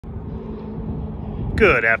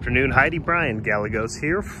Good afternoon, Heidi. Brian Gallegos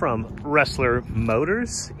here from Wrestler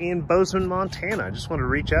Motors in Bozeman, Montana. I just wanted to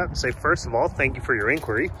reach out and say, first of all, thank you for your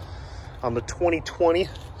inquiry on the 2020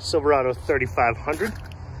 Silverado 3500.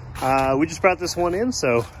 We just brought this one in,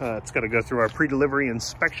 so it's got to go through our pre-delivery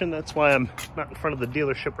inspection. That's why I'm not in front of the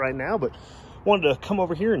dealership right now, but wanted to come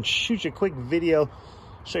over here and shoot you a quick video,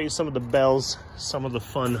 show you some of the bells, some of the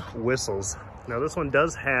fun whistles. Now, this one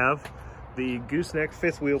does have the gooseneck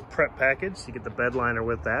fifth wheel prep package. You get the bed liner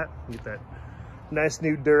with that. You get that nice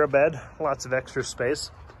new Dura bed, lots of extra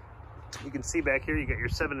space. You can see back here, you got your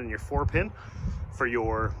 7 and your 4 pin for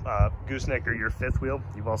your gooseneck or your fifth wheel.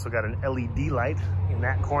 You've also got an LED light in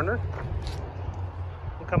that corner.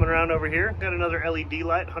 We're coming around over here, got another LED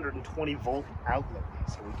light, 120 volt outlet.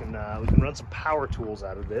 So we can run some power tools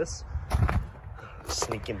out of this.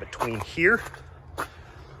 Sneak in between here.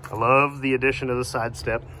 I love the addition of the side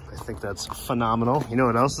step. I think that's phenomenal. You know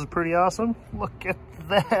what else is pretty awesome? Look at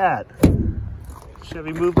that.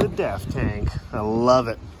 Chevy moved the DEF tank. I love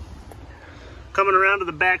it. Coming around to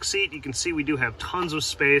the back seat, you can see we do have tons of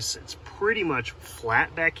space. It's pretty much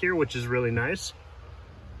flat back here, which is really nice.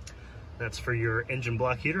 That's for your engine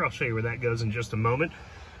block heater. I'll show you where that goes in just a moment.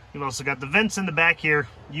 You've also got the vents in the back here,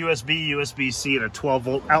 USB, USB-C, and a 12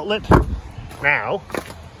 volt outlet. Now,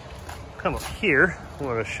 come up here, I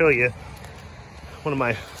want to show you one of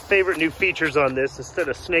my favorite new features on this. Instead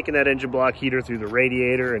of snaking that engine block heater through the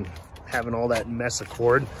radiator and having all that mess of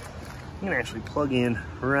cord, I'm gonna actually plug in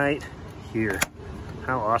right here.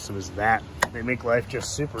 How awesome is that? They make life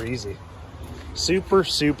just super easy. Super,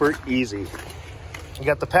 super easy. You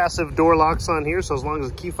got the passive door locks on here, so as long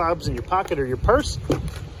as the key fob's in your pocket or your purse,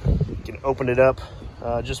 you can open it up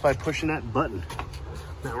just by pushing that button.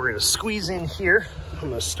 Now we're gonna squeeze in here. I'm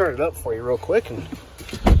gonna start it up for you real quick and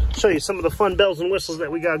show you some of the fun bells and whistles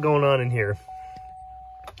that we got going on in here.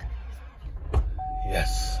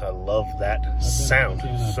 Yes, I love that sound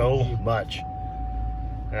so much.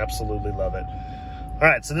 Absolutely love it. All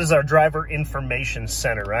right, so this is our driver information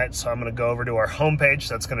center, right? So I'm gonna go over to our homepage.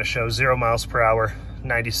 That's gonna show 0 miles per hour,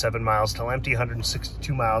 97 miles till empty,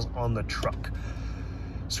 162 miles on the truck.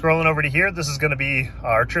 Scrolling over to here, this is gonna be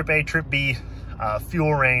our trip A, trip B,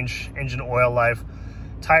 fuel range, engine oil life,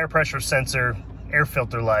 tire pressure sensor, air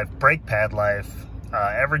filter life, brake pad life,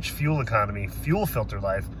 average fuel economy, fuel filter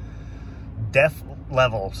life, DEF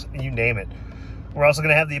levels, you name it. We're also going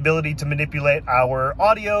to have the ability to manipulate our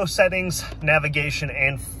audio settings, navigation,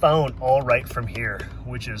 and phone all right from here,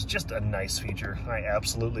 which is just a nice feature. I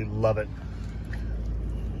absolutely love it.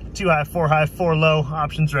 2 high, 4 low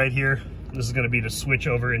options right here. This is going to be to switch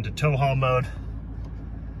over into tow haul mode.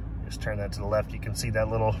 Just turn that to the left. You can see that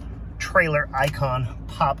little trailer icon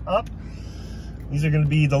pop up. These are going to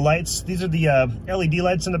be the lights. These are the LED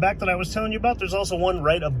lights in the back that I was telling you about. There's also one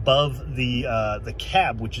right above the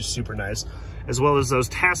cab, which is super nice, as well as those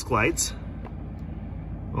task lights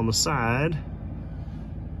on the side.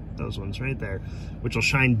 Those ones right there, which will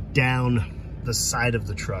shine down the side of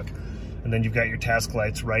the truck. And then you've got your task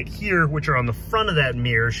lights right here, which are on the front of that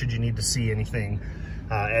mirror should you need to see anything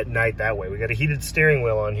at night that way. We got a heated steering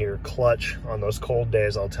wheel on here, clutch on those cold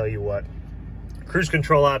days, I'll tell you what. Cruise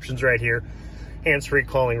control options right here. Hands-free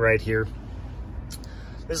calling right here.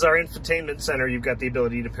 This is our infotainment center. You've got the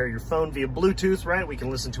ability to pair your phone via Bluetooth, right? We can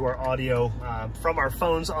listen to our audio from our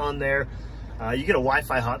phones on there. You get a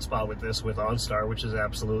Wi-Fi hotspot with this with OnStar, which is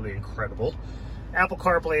absolutely incredible. Apple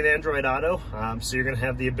CarPlay and Android Auto. So you're gonna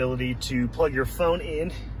have the ability to plug your phone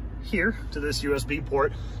in here to this USB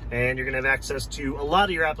port, and you're gonna have access to a lot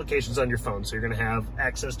of your applications on your phone. So you're gonna have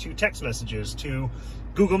access to text messages, to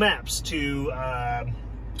Google Maps, to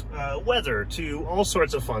weather, to all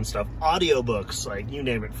sorts of fun stuff, audiobooks, like you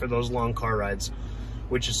name it, for those long car rides,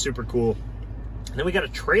 which is super cool. And then we got a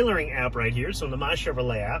trailering app right here. So in the My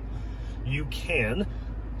Chevrolet app, you can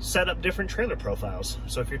set up different trailer profiles.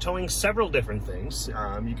 So if you're towing several different things,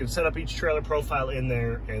 you can set up each trailer profile in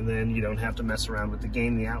there, and then you don't have to mess around with the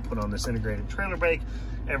gain and the output on this integrated trailer brake.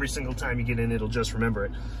 Every single time you get in, it'll just remember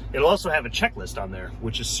it. It'll also have a checklist on there,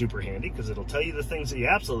 which is super handy because it'll tell you the things that you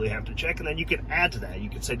absolutely have to check, and then you can add to that. You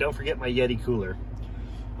can say, don't forget my Yeti cooler.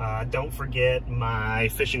 Don't forget my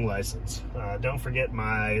fishing license. Don't forget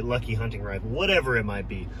my lucky hunting rifle, whatever it might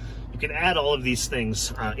be. You can add all of these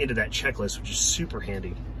things into that checklist, which is super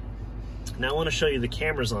handy. Now I want to show you the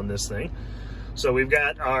cameras on this thing. So we've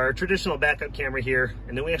got our traditional backup camera here,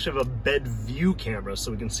 and then we actually have a bed view camera,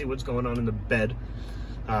 so we can see what's going on in the bed.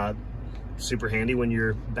 Super handy when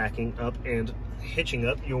you're backing up and hitching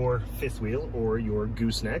up your fifth wheel or your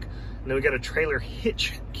gooseneck. And then we got a trailer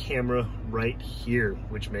hitch camera right here,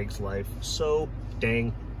 which makes life so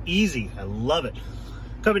dang easy. I love it.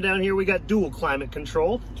 Coming down here, we got dual climate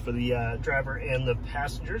control for the driver and the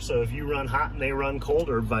passenger. So if you run hot and they run cold,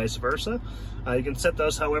 or vice versa, you can set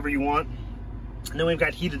those however you want. And then we've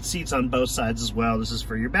got heated seats on both sides as well. This is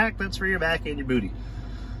for your back, that's for your back and your booty.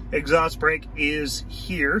 Exhaust brake is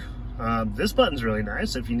here. This button's really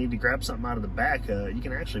nice. If you need to grab something out of the back, you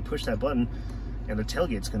can actually push that button and the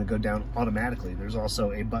tailgate's going to go down automatically. There's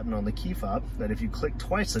also a button on the key fob that if you click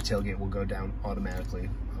twice, the tailgate will go down automatically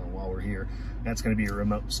while we're here. That's going to be a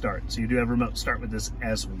remote start. So you do have remote start with this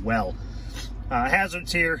as well.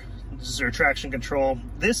 Hazards here. This is your traction control.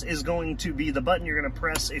 This is going to be the button you're going to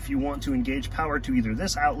press if you want to engage power to either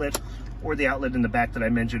this outlet or the outlet in the back that I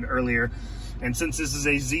mentioned earlier. And since this is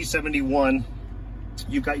a Z71,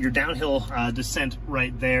 you've got your downhill descent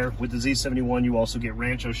right there. With the Z71, you also get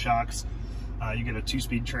Rancho shocks. You get a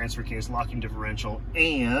 2-speed transfer case, locking differential,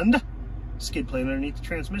 and skid plate underneath the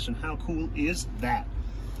transmission. How cool is that?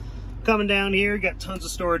 Coming down here, got tons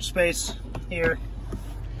of storage space here,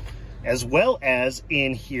 as well as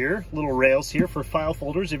in here, little rails here for file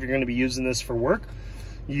folders if you're going to be using this for work.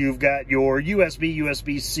 You've got your USB,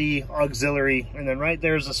 USB-C, auxiliary, and then right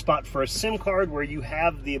there's a spot for a SIM card where you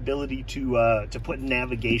have the ability to put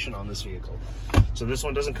navigation on this vehicle. So this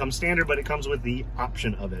one doesn't come standard, but it comes with the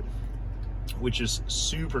option of it, which is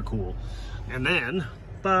super cool. And then,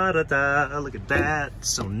 look at that,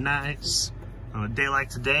 so nice. On a day like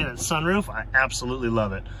today, that sunroof, I absolutely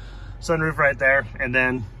love it. Sunroof right there, and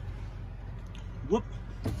then, whoop,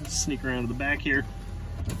 let's sneak around to the back here.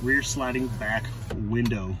 Rear sliding back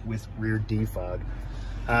window with rear defog.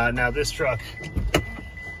 Now this truck,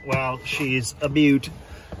 well, she's a beaut.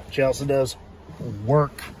 She also does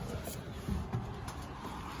work.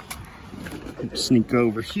 Sneak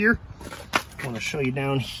over here. I want to show you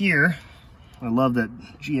down here. I love that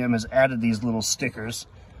GM has added these little stickers.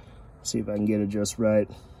 Let's see if I can get it just right.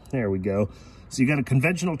 There we go. So you got a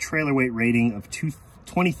conventional trailer weight rating of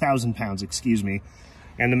 20,000 pounds, excuse me,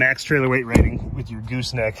 and the max trailer weight rating with your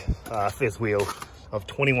gooseneck fifth wheel of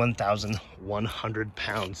 21,100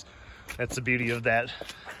 pounds. That's the beauty of that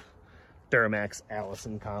Duramax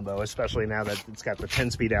Allison combo, especially now that it's got the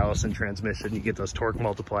 10-speed Allison transmission. You get those torque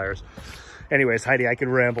multipliers. Anyways, Heidi, I could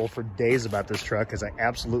ramble for days about this truck because I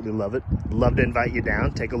absolutely love it. Love to invite you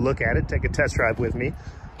down, take a look at it, take a test drive with me.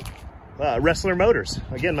 Wrestler Motors.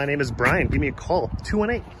 Again, my name is Brian. Give me a call,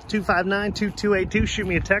 218-259-2282. Shoot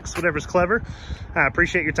me a text, whatever's clever. I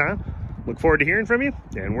appreciate your time. Look forward to hearing from you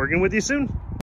and working with you soon.